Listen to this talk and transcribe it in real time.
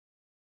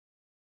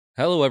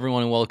Hello,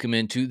 everyone, and welcome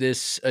into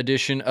this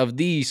edition of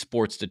the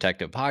Sports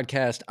Detective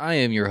Podcast. I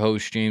am your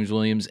host, James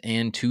Williams,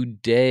 and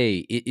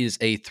today it is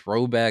a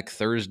Throwback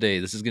Thursday.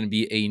 This is going to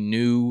be a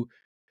new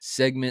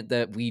segment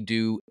that we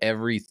do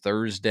every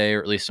Thursday,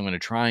 or at least I'm going to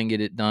try and get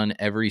it done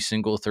every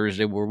single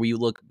Thursday, where we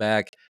look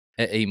back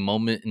at a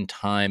moment in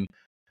time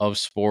of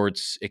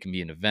sports. It can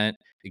be an event,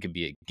 it could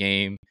be a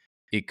game,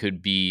 it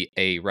could be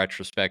a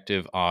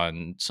retrospective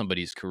on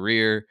somebody's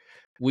career.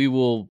 We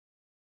will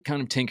kind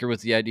of tinker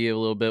with the idea a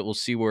little bit. We'll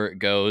see where it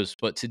goes.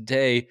 But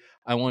today,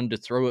 I wanted to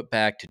throw it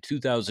back to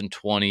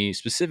 2020,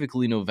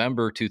 specifically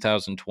November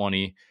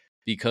 2020,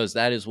 because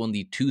that is when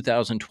the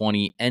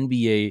 2020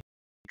 NBA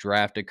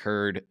draft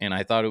occurred. And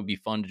I thought it would be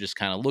fun to just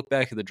kind of look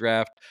back at the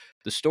draft,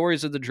 the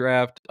stories of the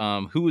draft,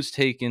 who was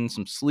taken,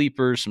 some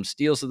sleepers, some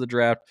steals of the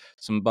draft,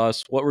 some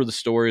busts. What were the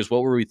stories?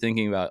 What were we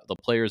thinking about the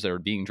players that are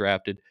being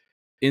drafted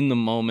in the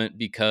moment?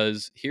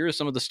 Because here are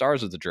some of the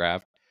stars of the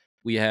draft.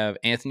 We have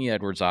Anthony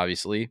Edwards,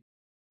 obviously.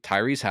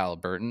 Tyrese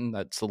Haliburton.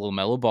 That's a little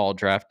mellow ball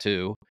draft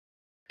too.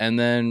 And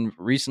then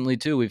recently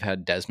too, we've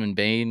had Desmond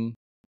Bane,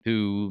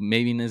 who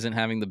maybe isn't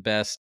having the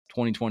best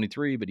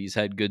 2023, but he's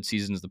had good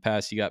seasons the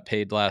past. He got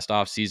paid last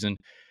offseason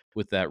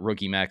with that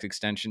rookie max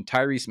extension.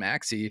 Tyrese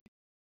Maxey,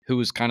 who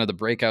was kind of the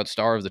breakout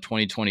star of the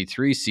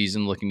 2023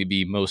 season, looking to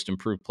be most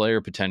improved player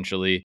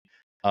potentially,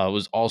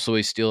 was also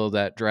a steal of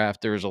that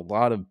draft. There's a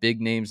lot of big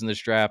names in this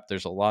draft.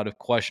 There's a lot of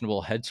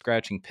questionable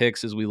head-scratching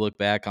picks as we look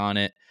back on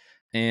it.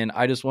 And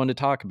I just wanted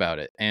to talk about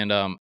it. And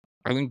I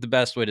think the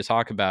best way to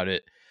talk about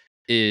it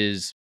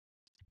is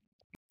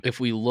if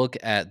we look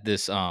at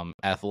this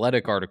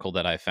athletic article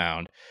that I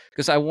found,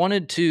 because I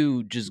wanted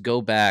to just go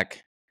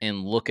back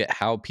and look at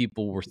how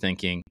people were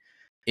thinking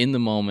in the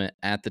moment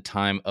at the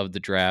time of the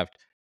draft,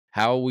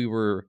 how we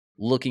were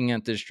looking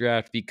at this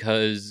draft,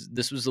 because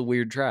this was a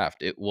weird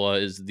draft. It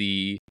was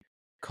the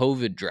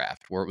COVID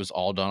draft where it was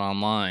all done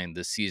online.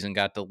 The season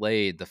got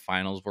delayed. The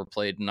finals were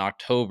played in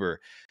October.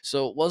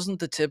 So it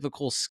wasn't the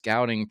typical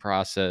scouting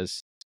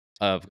process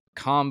of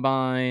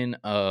combine,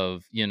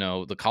 of,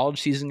 the college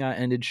season got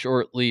ended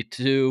shortly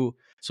too.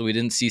 So we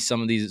didn't see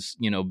some of these,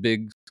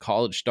 big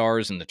college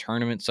stars in the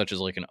tournament, such as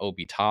like an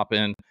Obi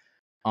Toppin.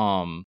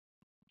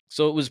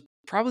 So it was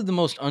probably the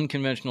most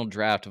unconventional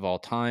draft of all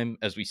time.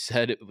 As we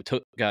said, it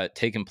got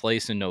taken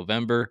place in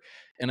November.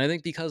 And I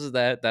think because of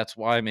that, that's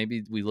why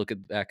maybe we look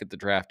back at the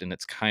draft and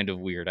it's kind of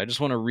weird. I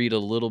just want to read a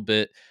little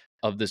bit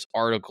of this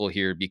article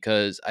here,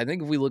 because I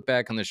think if we look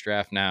back on this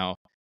draft now,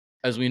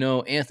 as we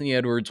know, Anthony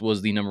Edwards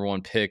was the number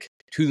one pick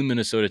to the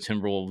Minnesota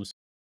Timberwolves.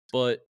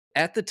 But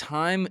at the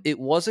time, it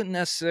wasn't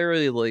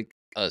necessarily like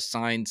a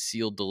signed,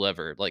 sealed,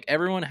 delivered. Like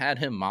everyone had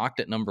him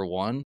mocked at number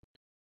one,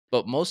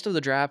 but most of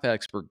the draft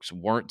experts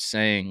weren't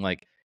saying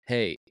like,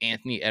 hey,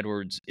 Anthony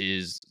Edwards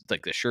is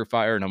like the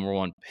surefire number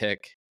one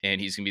pick and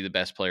he's going to be the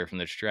best player from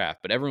this draft.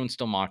 But everyone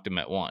still mocked him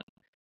at one.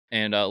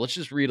 And let's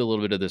just read a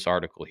little bit of this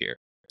article here.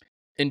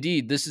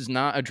 Indeed, this is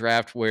not a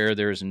draft where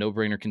there is a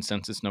no-brainer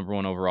consensus number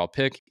one overall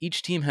pick.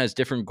 Each team has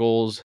different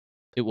goals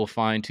it will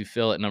find to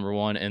fill at number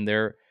one, and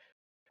there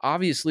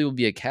obviously will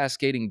be a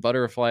cascading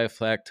butterfly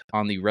effect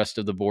on the rest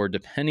of the board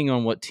depending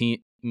on what team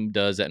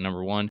does at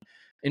number one.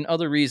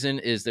 Another reason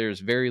is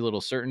there's very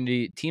little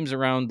certainty. Teams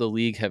around the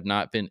league have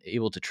not been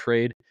able to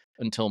trade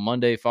until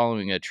Monday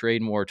following a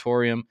trade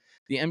moratorium.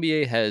 The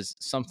NBA has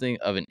something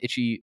of an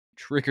itchy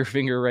trigger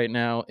finger right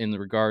now in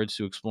regards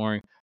to exploring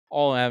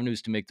all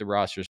avenues to make the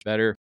rosters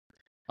better.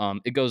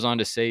 It goes on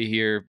to say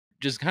here,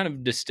 just kind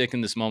of to stick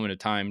in this moment of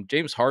time,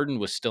 James Harden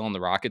was still on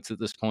the Rockets at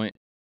this point.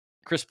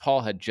 Chris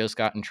Paul had just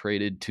gotten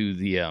traded to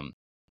the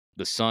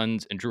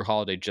Suns, and Drew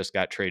Holiday just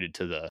got traded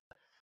to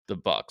the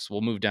Bucks.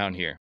 We'll move down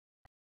here.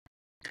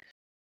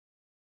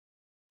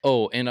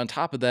 Oh, and on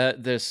top of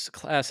that, this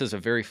class has a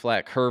very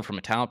flat curve from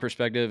a talent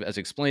perspective, as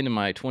explained in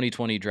my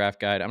 2020 draft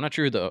guide. I'm not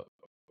sure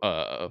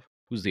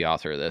who's the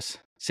author of this.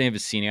 Sam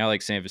Vecini. I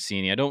like Sam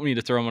Vecini. I don't mean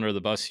to throw him under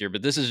the bus here,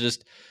 but this is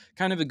just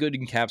kind of a good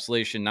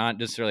encapsulation, not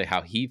necessarily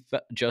how he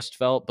just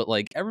felt, but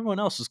like everyone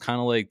else was kind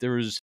of like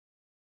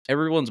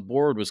everyone's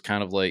board was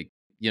kind of like,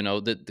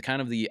 the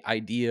kind of the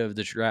idea of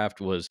the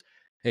draft was,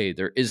 hey,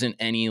 there isn't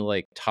any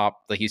like top,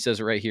 like he says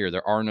it right here,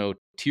 there are no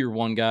tier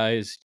one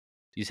guys.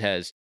 He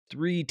has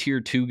 3 tier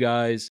 2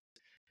 guys.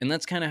 And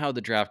that's kind of how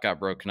the draft got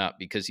broken up,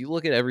 because you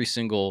look at every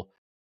single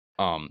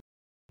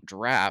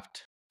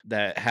draft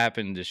that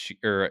happened this year,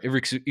 or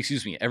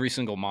every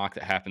single mock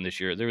that happened this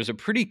year, there was a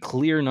pretty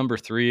clear number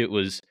 3. It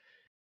was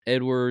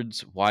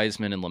Edwards,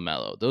 Wiseman, and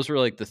LaMelo. Those were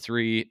like the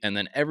 3. And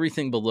then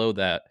everything below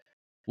that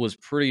was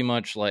pretty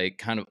much like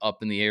kind of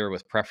up in the air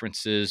with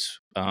preferences,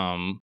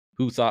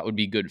 who thought would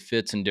be good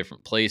fits in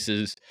different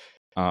places.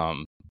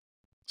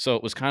 So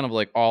it was kind of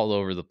like all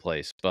over the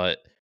place, but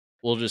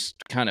we'll just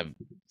kind of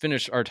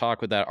finish our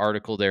talk with that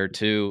article there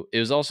too. It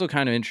was also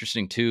kind of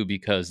interesting too,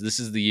 because this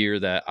is the year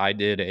that I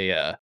did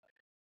a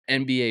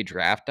NBA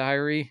draft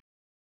diary,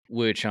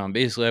 which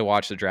basically I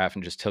watched the draft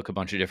and just took a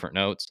bunch of different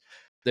notes.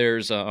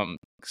 There's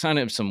kind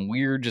of some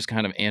weird, just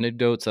kind of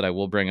anecdotes that I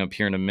will bring up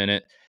here in a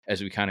minute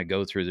as we kind of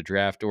go through the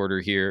draft order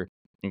here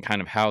and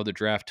kind of how the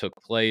draft took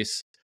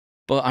place.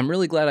 But I'm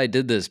really glad I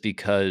did this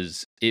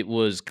because it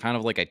was kind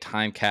of like a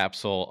time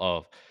capsule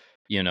of,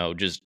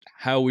 just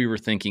how we were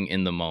thinking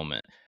in the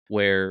moment.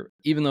 Where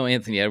even though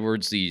Anthony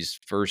Edwards, these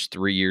first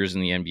 3 years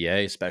in the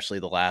NBA, especially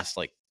the last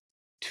like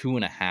two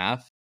and a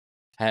half,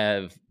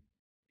 have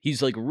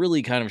he's like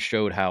really kind of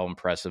showed how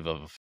impressive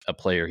of a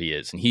player he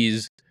is. And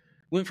he's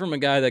went from a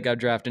guy that got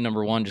drafted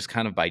number one just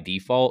kind of by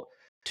default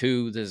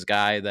to this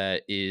guy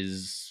that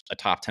is a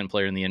top 10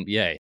 player in the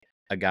NBA.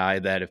 A guy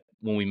that if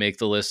when we make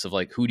the list of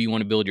like who do you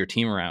want to build your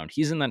team around,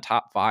 he's in that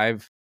top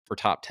 5 or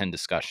top 10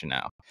 discussion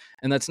now.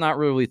 And that's not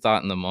really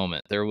thought in the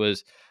moment. There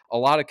was a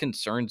lot of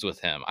concerns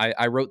with him.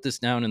 I wrote this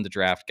down in the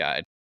draft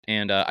guide,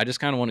 and I just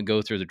kind of want to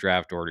go through the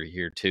draft order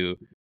here too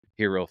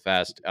here real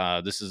fast.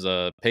 This is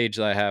a page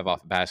that I have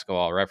off of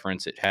Basketball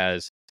Reference. It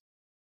has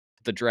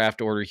the draft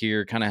order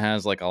here, kind of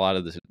has like a lot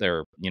of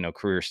their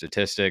career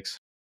statistics,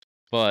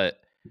 but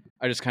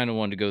I just kind of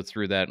wanted to go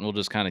through that, and we'll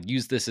just kind of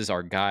use this as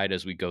our guide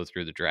as we go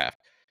through the draft.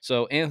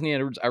 So Anthony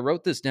Edwards, I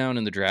wrote this down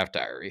in the draft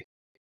diary.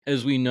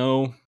 As we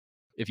know,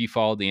 if you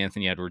followed the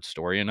Anthony Edwards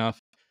story enough,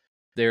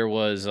 there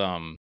was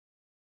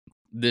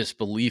this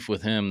belief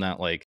with him that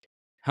like,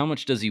 how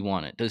much does he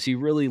want it? Does he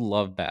really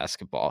love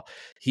basketball?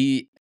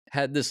 He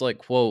had this like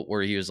quote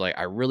where he was like,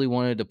 I really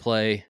wanted to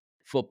play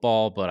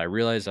football, but I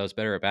realized I was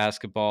better at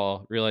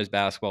basketball, realized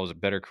basketball was a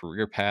better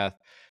career path.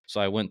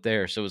 So I went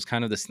there. So it was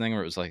kind of this thing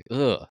where it was like,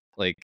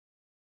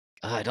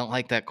 I don't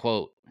like that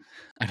quote.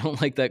 I don't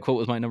like that quote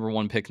with my number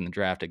one pick in the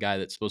draft, a guy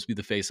that's supposed to be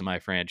the face of my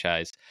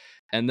franchise.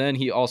 And then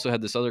he also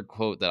had this other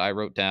quote that I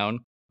wrote down.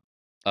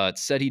 It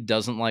said he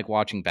doesn't like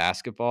watching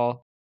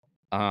basketball.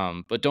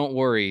 But don't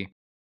worry.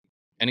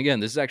 And again,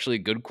 this is actually a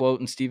good quote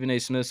in Stephen A.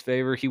 Smith's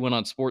favor. He went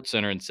on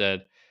SportsCenter and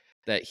said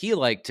that he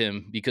liked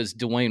him because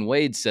Dwayne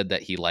Wade said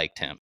that he liked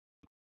him.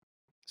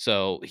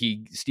 So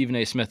Stephen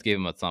A. Smith gave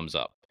him a thumbs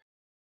up.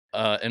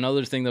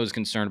 Another thing that was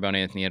concerned about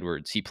Anthony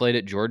Edwards, he played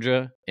at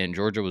Georgia, and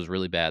Georgia was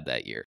really bad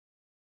that year.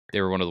 They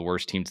were one of the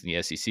worst teams in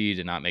the SEC,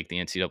 did not make the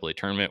NCAA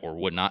tournament, or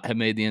would not have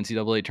made the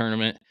NCAA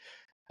tournament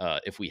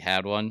if we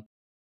had one.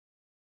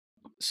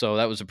 So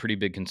that was a pretty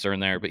big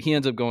concern there. But he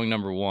ends up going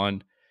number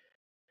one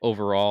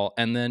overall.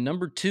 And then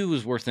number two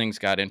is where things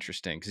got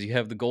interesting because you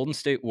have the Golden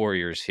State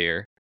Warriors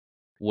here,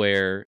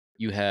 where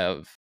you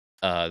have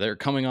they're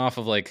coming off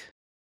of like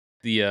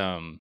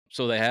the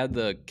so they had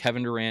the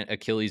Kevin Durant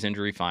Achilles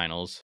injury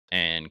finals,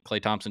 and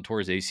Klay Thompson tore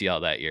his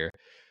ACL that year.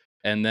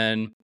 And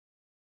then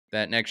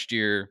that next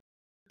year,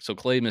 so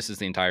Klay misses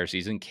the entire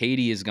season.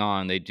 KD is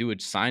gone. They do a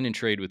sign and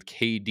trade with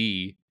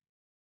KD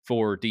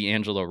for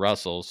D'Angelo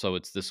Russell. So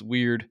it's this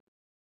weird,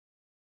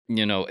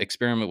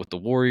 experiment with the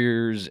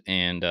Warriors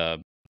and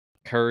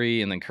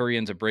Curry. And then Curry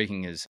ends up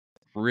breaking his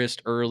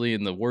wrist early.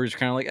 And the Warriors are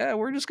kind of like,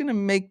 we're just going to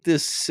make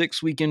this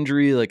 6-week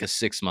injury like a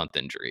 6-month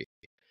injury.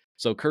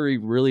 So Curry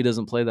really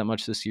doesn't play that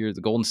much this year. The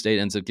Golden State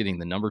ends up getting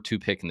the number 2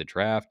 pick in the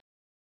draft.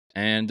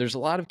 And there's a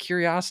lot of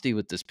curiosity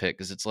with this pick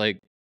because it's like,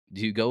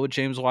 do you go with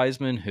James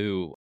Wiseman,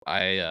 who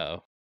I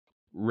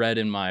reread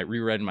in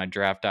my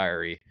draft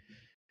diary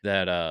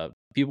that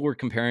people were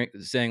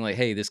saying like,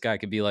 hey, this guy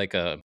could be like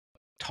a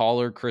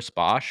taller Chris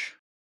Bosh.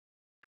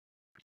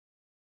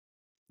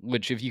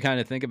 Which, if you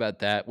kind of think about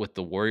that with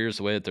the Warriors,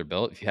 the way that they're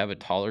built, if you have a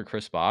taller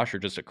Chris Bosh or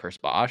just a Chris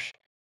Bosh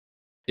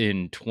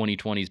in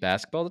 2020's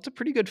basketball, that's a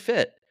pretty good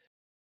fit.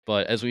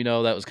 But as we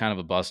know, that was kind of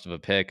a bust of a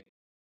pick.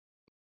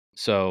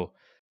 So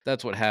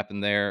that's what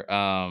happened there.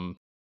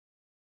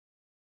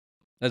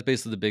 That's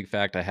basically the big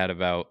fact I had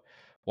about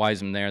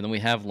Wiseman there. Then we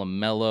have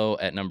LaMelo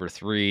at number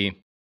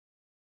 3.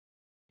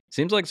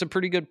 Seems like it's a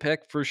pretty good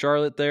pick for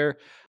Charlotte there.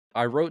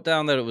 I wrote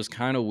down that it was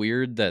kind of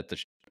weird that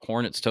the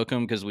Hornets took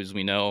him because, as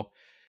we know,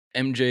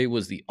 MJ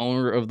was the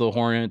owner of the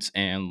Hornets,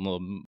 and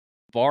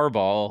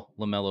Ball,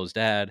 LaMelo's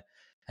dad,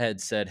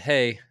 had said,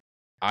 hey,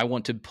 I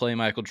want to play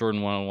Michael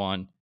Jordan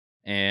one-on-one,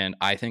 and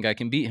I think I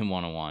can beat him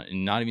one-on-one.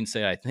 And not even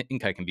say I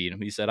think I can beat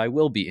him. He said, I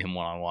will beat him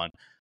one-on-one.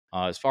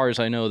 As far as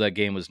I know, that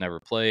game was never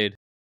played.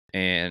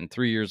 And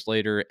 3 years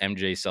later,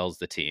 MJ sells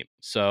the team.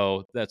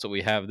 So that's what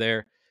we have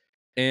there.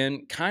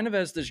 And kind of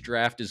as this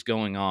draft is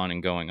going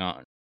on,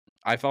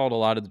 I followed a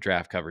lot of the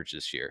draft coverage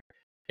this year.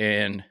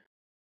 And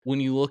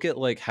when you look at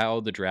like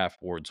how the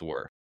draft boards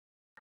were,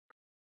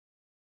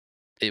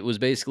 it was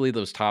basically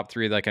those top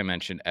 3, like I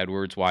mentioned,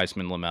 Edwards,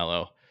 Wiseman,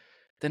 LaMelo.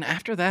 Then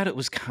after that, it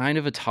was kind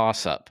of a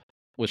toss-up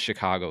with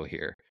Chicago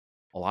here.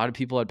 A lot of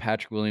people had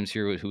Patrick Williams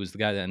here, who was the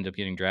guy that ended up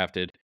getting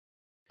drafted.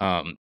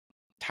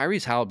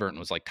 Tyrese Haliburton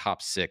was like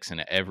top 6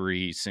 in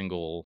every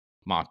single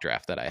mock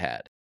draft that I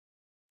had.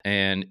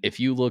 And if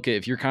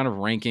you're kind of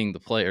ranking the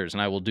players,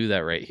 and I will do that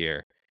right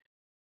here,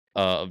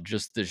 of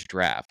just this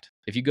draft,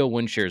 if you go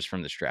win shares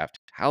from this draft,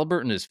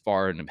 Haliburton is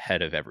far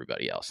ahead of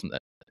everybody else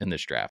in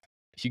this draft.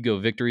 If you go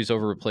victories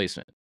over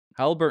replacement,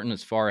 Haliburton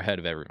is far ahead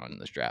of everyone in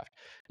this draft.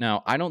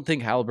 Now, I don't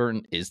think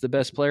Haliburton is the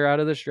best player out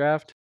of this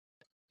draft.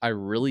 I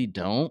really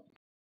don't.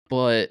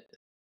 But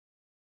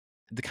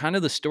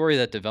the story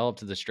that developed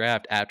to this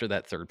draft after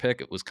that 3rd pick,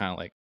 it was kind of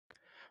like,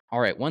 all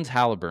right, when's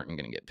Haliburton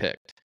going to get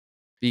picked?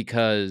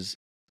 Because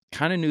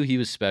kind of knew he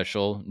was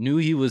special, knew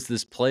he was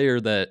this player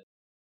that,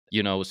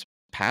 was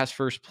pass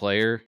first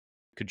player,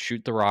 could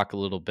shoot the rock a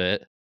little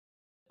bit.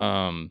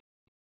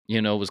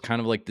 Was kind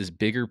of like this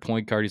bigger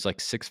point guard. He's like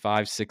 6'5",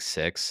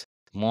 6'6",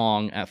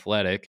 long,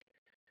 athletic.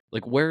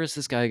 Like, where is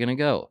this guy going to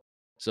go?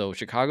 So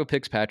Chicago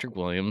picks Patrick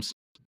Williams.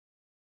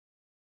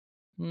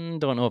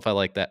 Don't know if I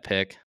like that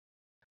pick.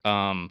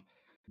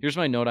 Here's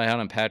my note I had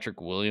on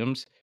Patrick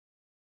Williams.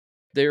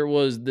 There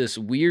was this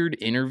weird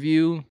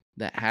interview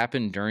that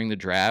happened during the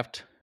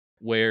draft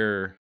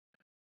where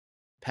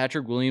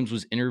Patrick Williams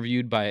was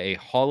interviewed by a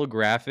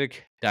holographic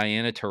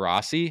Diana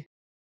Taurasi.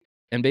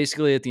 And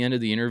basically at the end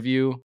of the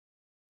interview,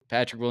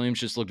 Patrick Williams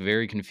just looked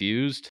very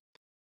confused,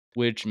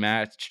 which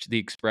matched the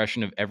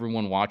expression of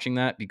everyone watching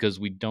that because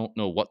we don't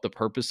know what the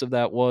purpose of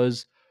that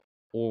was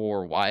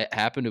or why it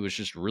happened. It was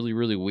just really,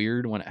 really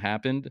weird when it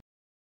happened.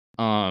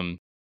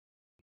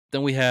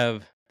 Then we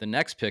have the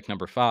next pick,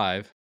 number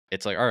 5.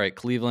 It's like, all right,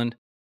 Cleveland,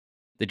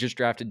 they just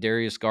drafted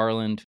Darius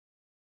Garland.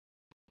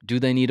 Do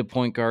they need a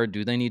point guard?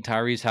 Do they need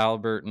Tyrese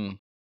Haliburton?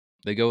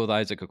 They go with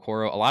Isaac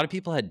Okoro. A lot of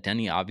people had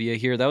Denny Avdia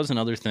here. That was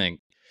another thing.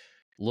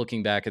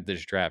 Looking back at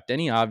this draft,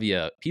 Denny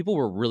Avdia, people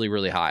were really,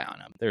 really high on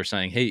him. They were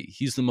saying, hey,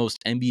 he's the most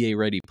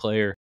NBA-ready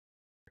player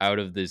out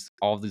of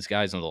all of these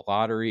guys in the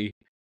lottery.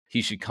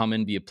 He should come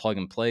in, be a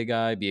plug-and-play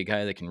guy, be a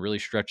guy that can really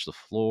stretch the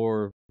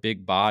floor,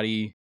 big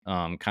body,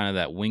 kind of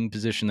that wing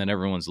position that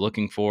everyone's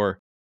looking for.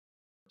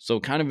 So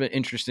kind of an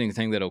interesting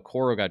thing that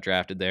Okoro got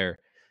drafted there.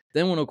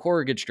 Then when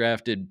Okoro gets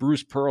drafted,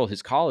 Bruce Pearl,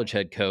 his college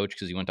head coach,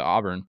 because he went to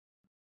Auburn,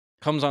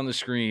 comes on the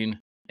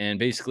screen and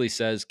basically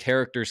says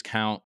characters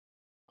count.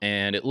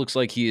 And it looks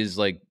like he is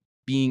like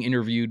being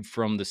interviewed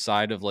from the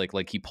side of like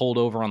he pulled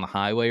over on the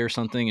highway or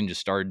something and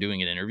just started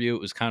doing an interview.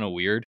 It was kind of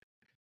weird.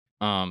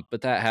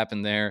 But that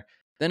happened there.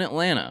 Then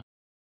Atlanta.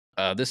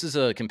 This is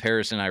a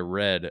comparison I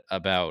read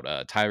about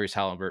Tyrese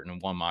Haliburton in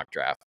one mock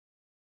draft.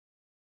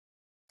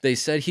 They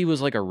said he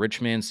was like a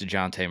rich man's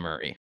DeJounte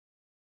Murray.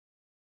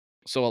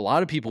 So a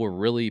lot of people were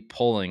really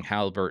pulling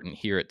Haliburton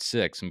here at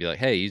 6 and be like,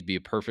 hey, he'd be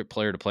a perfect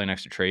player to play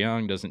next to Trae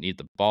Young, doesn't need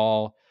the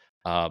ball,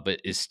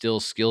 but is still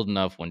skilled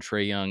enough when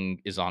Trae Young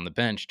is on the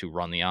bench to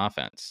run the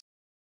offense.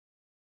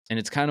 And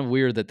it's kind of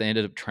weird that they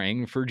ended up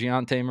trading for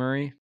DeJounte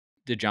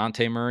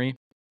Murray.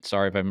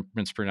 Sorry if I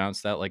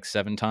mispronounced that like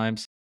 7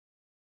 times.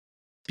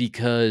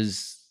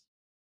 Because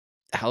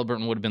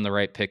Haliburton would have been the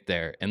right pick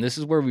there. And this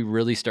is where we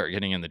really start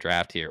getting in the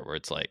draft here, where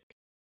it's like,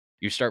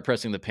 you start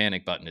pressing the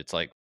panic button. It's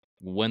like,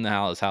 when the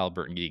hell is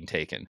Haliburton getting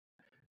taken?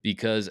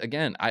 Because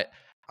again,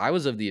 I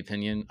was of the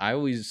opinion, I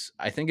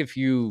think if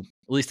you,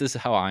 at least this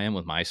is how I am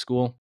with my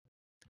school,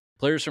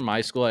 players from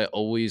my school, I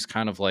always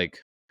kind of like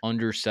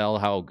undersell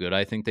how good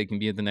I think they can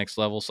be at the next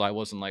level. So I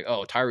wasn't like,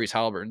 oh, Tyrese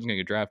Haliburton's going to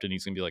get drafted and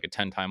he's going to be like a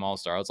 10-time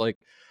All-Star. I was like,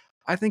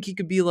 I think he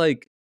could be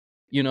like,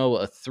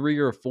 a 3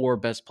 or 4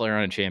 best player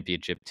on a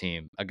championship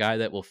team, a guy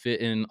that will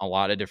fit in a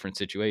lot of different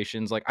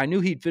situations. Like I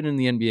knew he'd fit in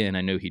the NBA and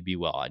I knew he'd be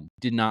well. I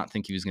did not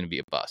think he was going to be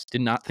a bust.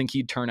 Did not think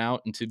he'd turn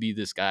out and to be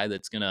this guy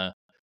that's going to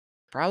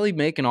probably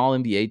make an all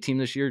NBA team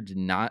this year. Did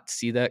not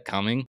see that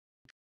coming.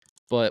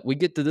 But we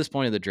get to this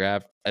point of the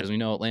draft. As we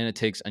know, Atlanta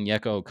takes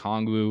Onyeka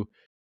Okongwu,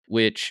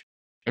 which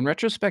in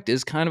retrospect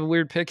is kind of a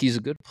weird pick. He's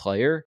a good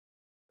player.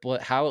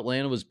 But how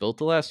Atlanta was built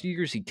the last few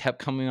years, he kept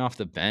coming off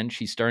the bench.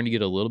 He's starting to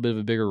get a little bit of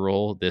a bigger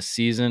role this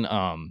season.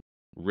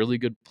 Really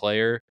good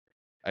player,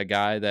 a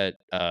guy that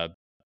a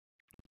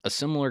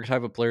similar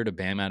type of player to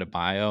Bam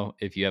Adebayo.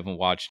 If you haven't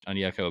watched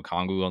Onyeka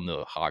Okongwu on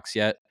the Hawks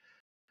yet,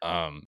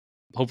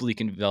 hopefully he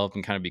can develop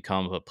and kind of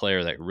become a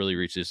player that really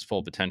reaches his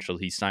full potential.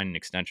 He signed an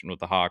extension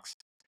with the Hawks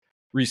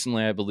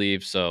recently, I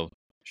believe. So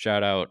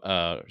shout out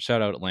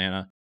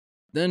Atlanta.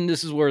 Then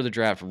this is where the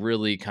draft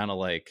really kind of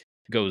like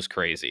goes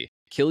crazy.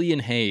 Killian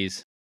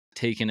Hayes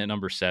taken at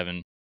number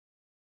 7.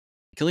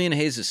 Killian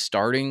Hayes is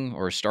starting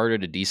or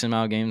started a decent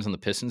amount of games on the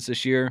Pistons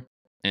this year.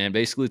 And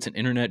basically it's an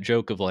internet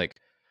joke of like,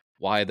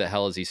 why the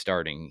hell is he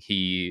starting?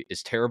 He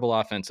is terrible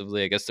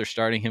offensively. I guess they're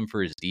starting him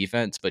for his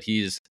defense, but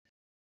he's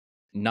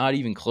not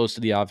even close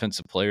to the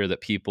offensive player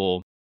that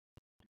people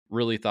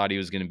really thought he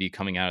was going to be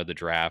coming out of the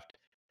draft.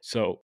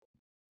 So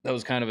that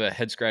was kind of a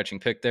head-scratching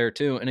pick there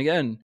too. And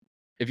again,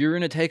 if you're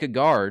going to take a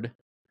guard,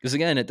 because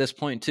again, at this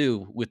point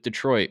too, with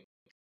Detroit,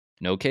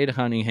 no Cade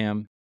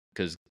Cunningham,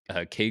 because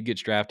Cade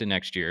gets drafted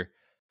next year.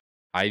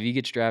 Ivy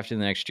gets drafted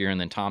the next year, and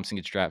then Thompson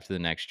gets drafted the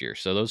next year.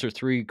 So those are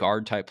 3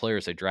 guard-type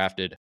players they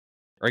drafted,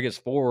 or I guess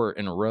 4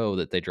 in a row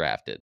that they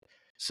drafted.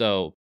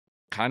 So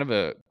kind of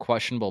a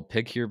questionable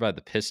pick here by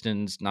the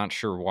Pistons. Not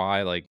sure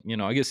why. Like,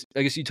 I guess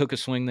you took a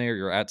swing there.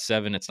 You're at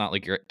 7. It's not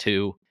like you're at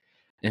 2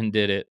 and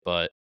did it,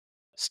 but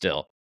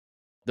still.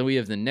 Then we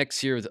have the Knicks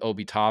here with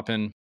Obi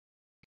Toppin.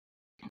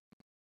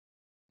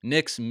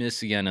 Knicks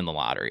miss again in the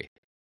lottery.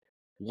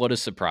 What a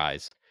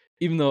surprise.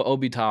 Even though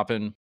Obi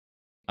Toppin,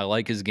 I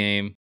like his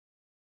game.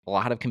 A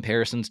lot of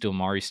comparisons to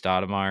Amari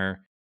Stoudemire.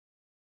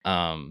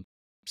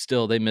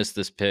 Still, they missed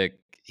this pick.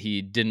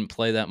 He didn't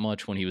play that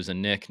much when he was a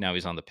Knick. Now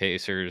he's on the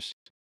Pacers.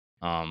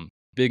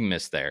 Big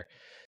miss there.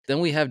 Then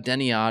we have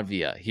Denny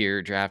Avdia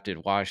here,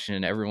 drafted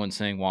Washington. Everyone's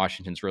saying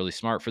Washington's really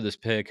smart for this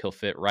pick. He'll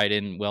fit right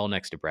in well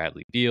next to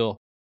Bradley Beal.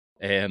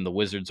 And the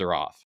Wizards are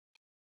off.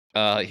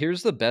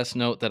 Here's the best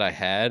note that I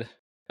had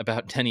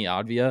about Denny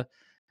Advia,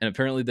 and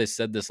apparently they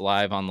said this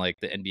live on like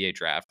the NBA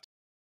draft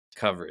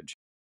coverage.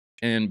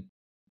 And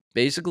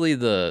basically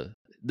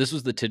this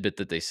was the tidbit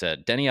that they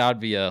said. Denny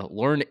Advia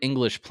learned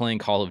English playing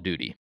Call of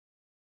Duty.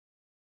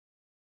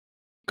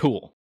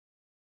 Cool.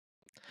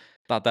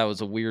 Thought that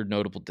was a weird,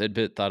 notable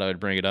tidbit. Thought I would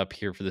bring it up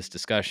here for this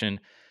discussion.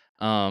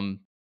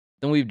 Um,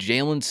 then we have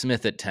Jalen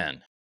Smith at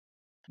 10.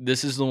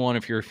 This is the one,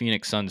 if you're a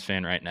Phoenix Suns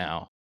fan right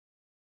now,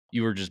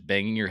 you are just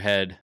banging your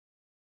head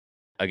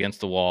against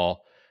the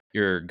wall.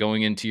 You're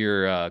going into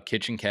your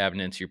kitchen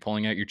cabinets, you're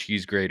pulling out your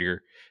cheese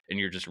grater, and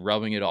you're just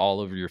rubbing it all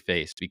over your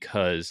face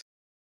because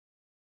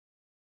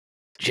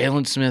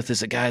Jalen Smith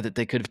is a guy that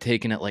they could have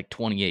taken at like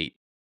 28,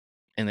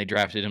 and they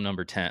drafted him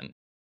number 10.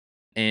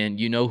 And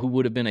you know who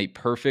would have been a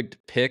perfect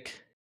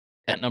pick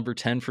at number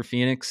 10 for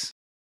Phoenix?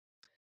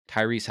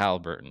 Tyrese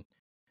Haliburton.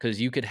 Because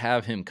you could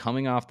have him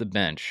coming off the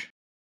bench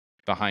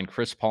behind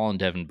Chris Paul and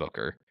Devin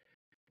Booker.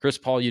 Chris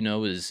Paul,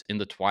 is in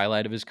the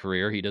twilight of his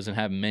career. He doesn't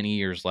have many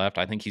years left.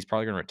 I think he's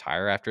probably going to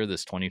retire after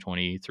this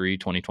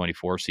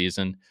 2023-2024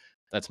 season.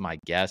 That's my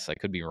guess. I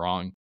could be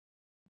wrong.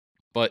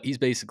 But he's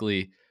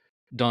basically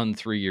done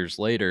 3 years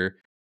later.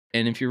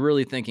 And if you're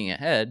really thinking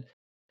ahead,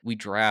 we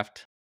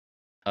draft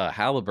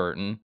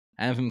Haliburton,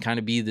 have him kind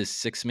of be this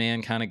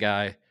six-man kind of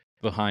guy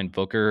behind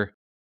Booker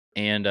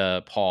and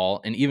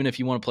Paul. And even if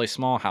you want to play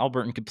small,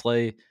 Haliburton could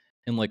play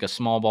in like a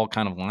small ball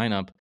kind of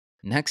lineup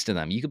next to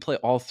them. You could play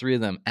all three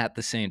of them at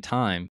the same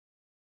time.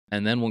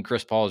 And then when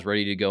Chris Paul is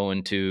ready to go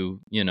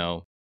into,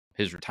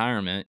 his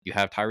retirement, you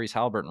have Tyrese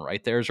Haliburton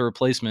right there as a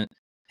replacement.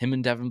 Him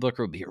and Devin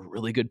Booker would be a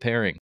really good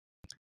pairing.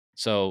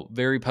 So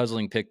very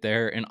puzzling pick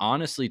there. And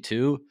honestly,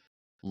 too,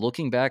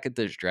 looking back at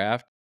this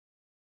draft,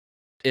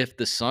 if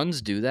the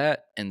Suns do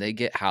that and they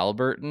get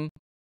Haliburton,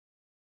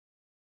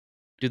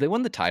 do they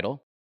win the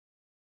title?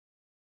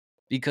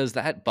 Because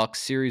that Bucks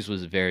series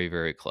was very,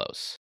 very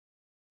close.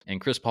 And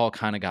Chris Paul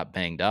kind of got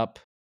banged up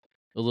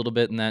a little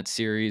bit in that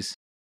series.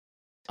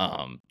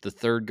 The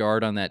third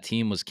guard on that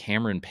team was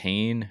Cameron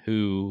Payne,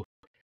 who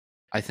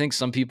I think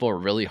some people are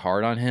really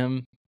hard on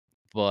him,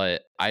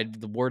 but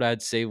the word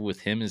I'd say with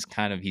him is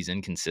kind of he's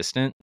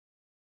inconsistent.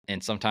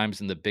 And sometimes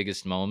in the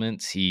biggest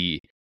moments, he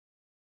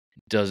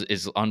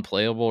is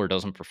unplayable or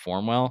doesn't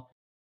perform well.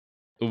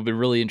 It would be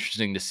really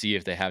interesting to see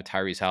if they have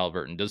Tyrese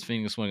Haliburton. Does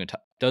Phoenix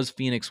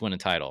win a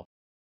title?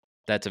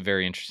 That's a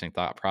very interesting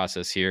thought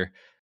process here.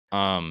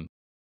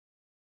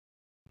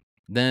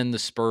 Then the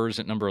Spurs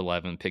at number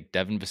 11 picked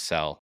Devin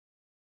Vassell.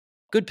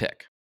 Good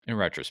pick in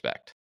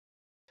retrospect.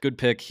 Good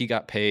pick. He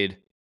got paid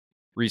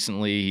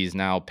recently. He's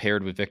now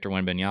paired with Victor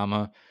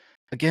Wembanyama.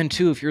 Again,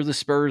 too, if you're the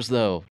Spurs,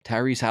 though,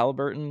 Tyrese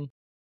Haliburton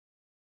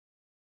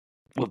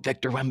with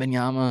Victor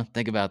Wembanyama,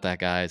 think about that,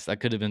 guys. That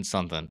could have been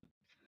something.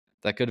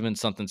 That could have been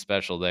something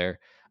special there.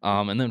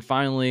 And then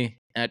finally,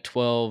 at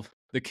 12,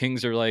 the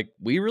Kings are like,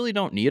 we really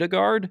don't need a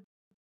guard,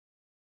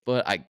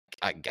 but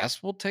I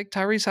guess we'll take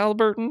Tyrese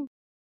Haliburton.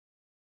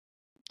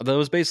 That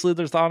was basically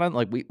their thought on,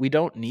 like, we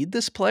don't need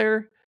this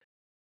player,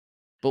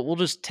 but we'll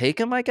just take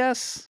him, I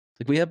guess.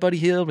 Like, we have Buddy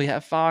Hield, we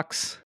have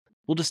Fox.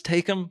 We'll just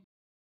take him.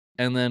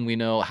 And then we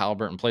know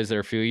Haliburton plays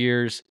there a few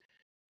years,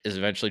 is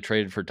eventually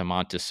traded for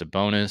Domantas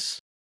Sabonis.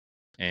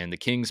 And the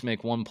Kings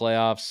make one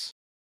playoffs,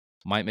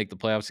 might make the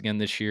playoffs again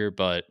this year,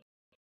 but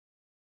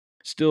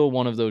still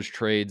one of those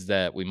trades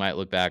that we might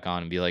look back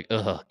on and be like,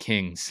 ugh,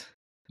 Kings,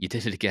 you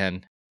did it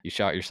again. You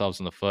shot yourselves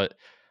in the foot.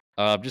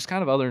 Just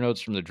kind of other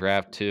notes from the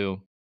draft,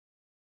 too.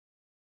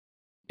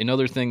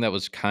 Another thing that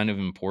was kind of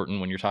important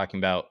when you're talking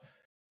about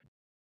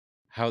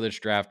how this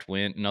draft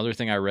went, another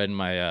thing I read in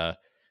my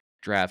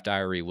draft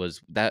diary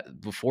was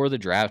that before the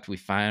draft, we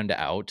found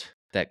out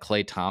that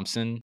Klay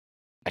Thompson,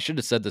 I should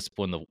have said this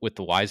with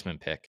the Wiseman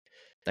pick,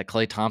 that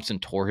Klay Thompson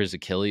tore his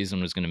Achilles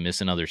and was going to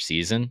miss another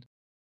season.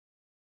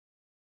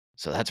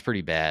 So that's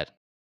pretty bad.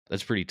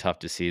 That's pretty tough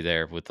to see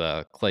there with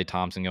Klay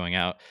Thompson going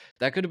out.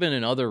 That could have been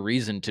another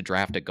reason to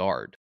draft a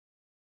guard.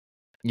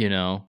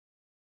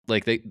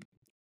 Like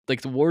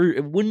the Warriors,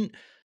 it wouldn't.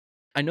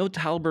 I know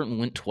Haliburton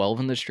went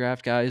 12 in this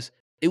draft, guys.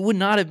 It would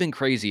not have been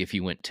crazy if he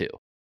went 2.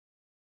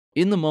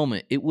 In the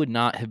moment, it would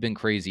not have been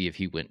crazy if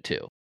he went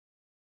 2.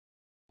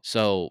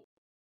 So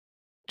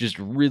just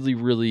really,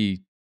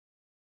 really,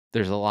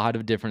 there's a lot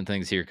of different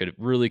things here. Could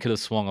have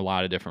swung a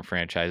lot of different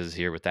franchises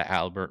here with that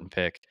Haliburton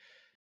pick.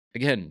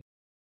 Again,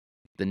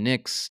 the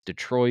Knicks,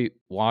 Detroit,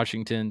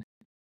 Washington,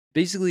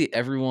 basically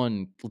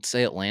everyone, let's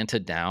say Atlanta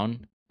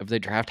down, if they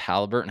draft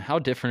Haliburton, how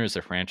different is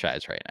their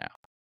franchise right now?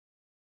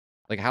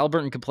 Like,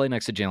 Haliburton could play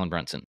next to Jalen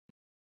Brunson.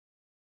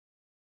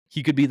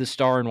 He could be the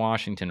star in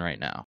Washington right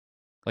now.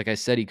 Like I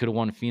said, he could have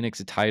won Phoenix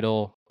a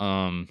title.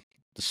 The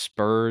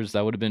Spurs,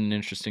 that would have been an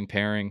interesting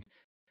pairing.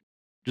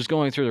 Just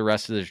going through the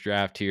rest of this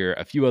draft here,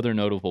 a few other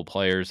notable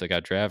players that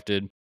got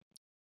drafted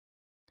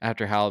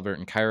after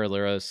Haliburton. Kyra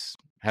Lewis,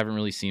 haven't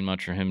really seen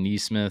much from him.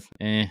 Neesmith,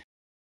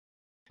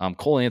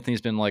 Cole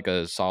Anthony's been like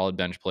a solid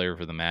bench player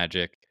for the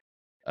Magic.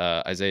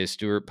 Isaiah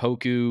Stewart,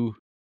 Poku,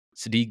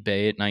 Sadiq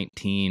Bey at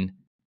 19.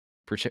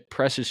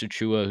 Precious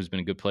Achua, who's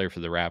been a good player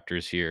for the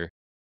Raptors here.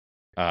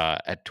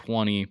 at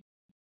 20.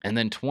 And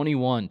then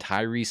 21,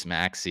 Tyrese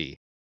Maxey.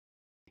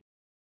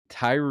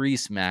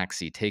 Tyrese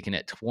Maxey taken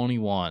at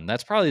 21.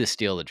 That's probably the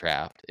steal of the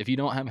draft. If you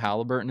don't have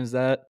Haliburton as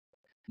that.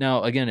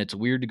 Now, again, it's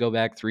weird to go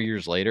back 3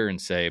 years later and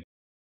say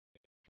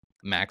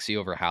Maxey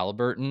over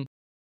Haliburton,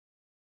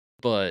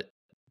 but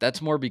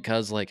that's more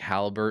because like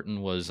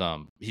Haliburton was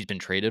he's been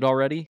traded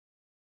already.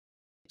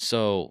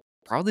 So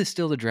probably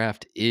still the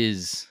draft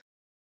is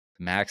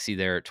Maxey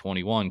there at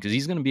 21 because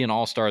he's going to be an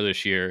all-star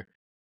this year.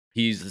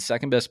 He's the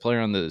second best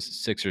player on the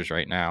Sixers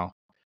right now,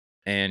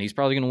 and he's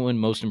probably going to win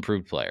most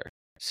improved player.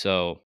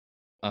 So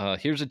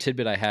here's a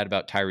tidbit I had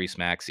about Tyrese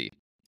Maxey.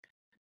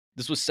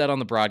 This was said on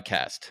the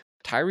broadcast.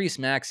 Tyrese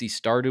Maxey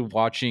started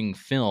watching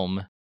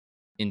film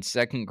in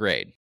second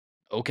grade.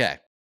 Okay.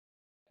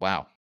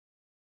 Wow.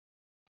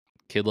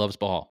 Kid loves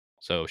ball.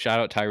 So shout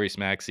out Tyrese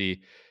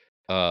Maxey.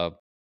 If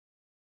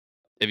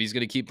he's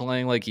going to keep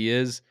playing like he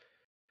is,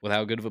 with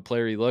how good of a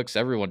player he looks,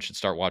 everyone should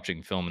start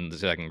watching film in the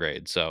second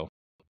grade. So,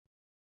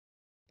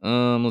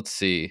 let's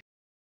see.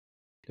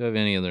 Do I have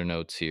any other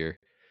notes here?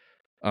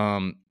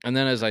 And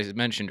then as I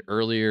mentioned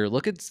earlier,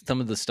 look at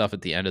some of the stuff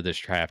at the end of this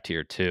draft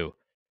here too,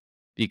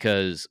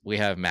 because we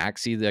have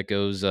Maxey that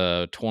goes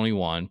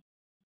 21.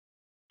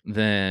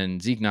 Then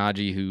Zeke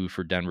Naji, who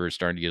for Denver is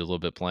starting to get a little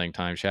bit playing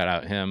time. Shout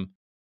out him.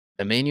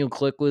 Emmanuel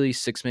Quickley,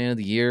 6th man of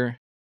the year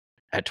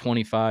at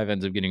 25,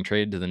 ends up getting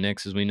traded to the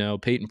Knicks, as we know.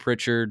 Peyton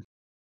Pritchard,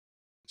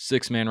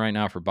 6th man right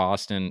now for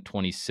Boston,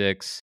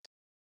 26.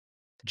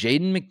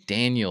 Jaden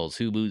McDaniels,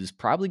 who is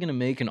probably going to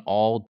make an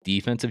all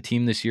defensive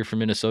team this year for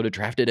Minnesota,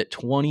 drafted at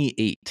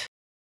 28.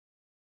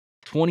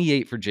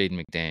 28 for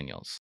Jaden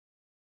McDaniels.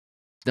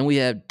 Then we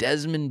have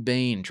Desmond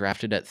Bane,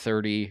 drafted at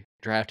 30,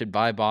 drafted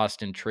by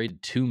Boston,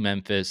 traded to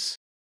Memphis.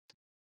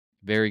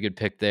 Very good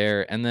pick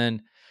there. And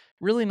then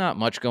really not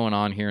much going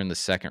on here in the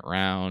second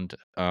round.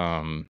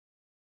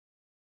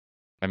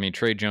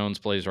 Trey Jones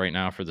plays right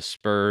now for the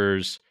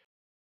Spurs.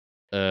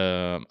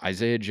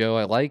 Isaiah Joe,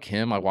 I like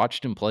him. I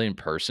watched him play in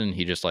person.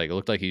 He just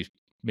looked like he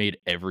made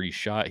every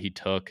shot he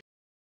took.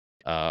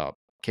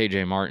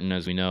 KJ Martin,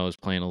 as we know, is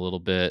playing a little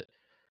bit.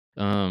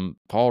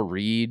 Paul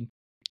Reed,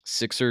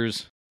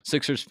 Sixers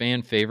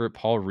fan favorite.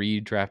 Paul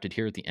Reed drafted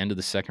here at the end of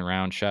the second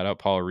round. Shout out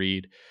Paul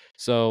Reed.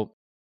 So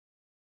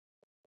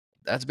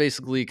that's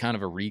basically kind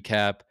of a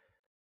recap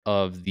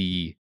of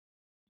the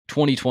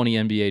 2020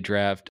 NBA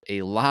draft.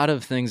 A lot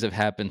of things have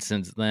happened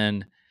since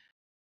then.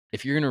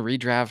 If you're going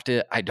to redraft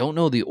it, I don't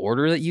know the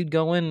order that you'd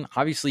go in.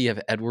 Obviously, you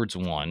have Edwards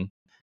 1.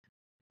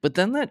 But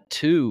then that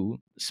 2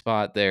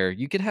 spot there,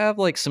 you could have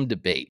some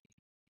debate.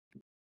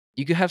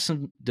 You could have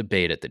some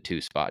debate at the 2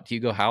 spot. Do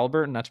you go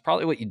Haliburton? That's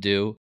probably what you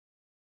do.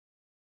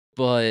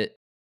 But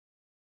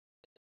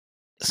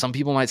some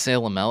people might say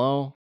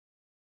LaMelo.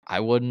 I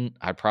wouldn't.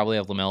 I'd probably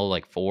have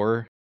LaMelo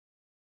 4.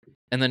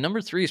 And then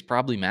number 3 is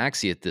probably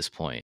Maxey at this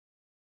point.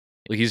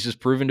 He's just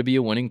proven to be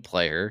a winning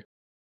player.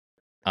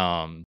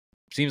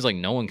 Seems like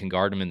no one can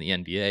guard him in the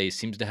NBA. He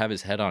seems to have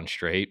his head on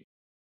straight.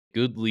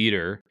 Good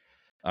leader.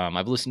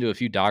 I've listened to a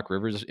few Doc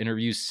Rivers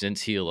interviews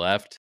since he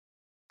left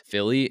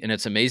Philly, and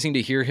it's amazing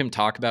to hear him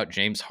talk about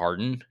James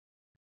Harden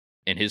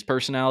and his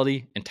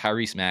personality and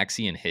Tyrese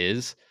Maxey and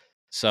his.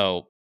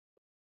 So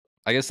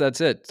I guess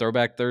that's it.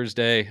 Throwback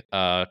Thursday,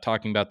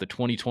 talking about the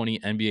 2020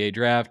 NBA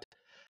draft.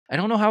 I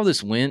don't know how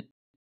this went.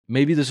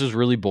 Maybe this was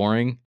really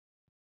boring.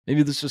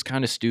 Maybe this was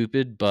kind of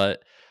stupid,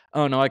 but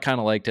oh no, I kind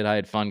of liked it. I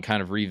had fun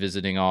kind of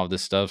revisiting all of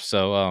this stuff.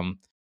 So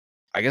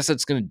I guess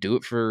that's going to do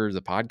it for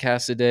the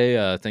podcast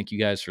today. Thank you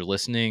guys for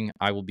listening.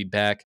 I will be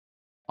back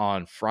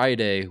on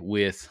Friday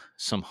with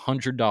some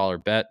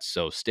 $100 bets,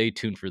 so stay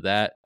tuned for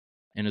that.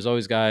 And as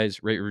always,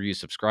 guys, rate, review,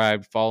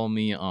 subscribe. Follow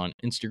me on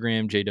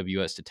Instagram,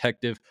 JWS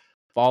Detective.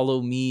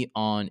 Follow me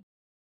on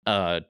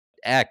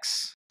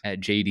X at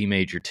JD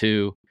Major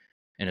 2.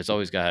 And as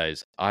always,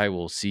 guys, I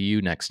will see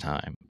you next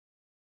time.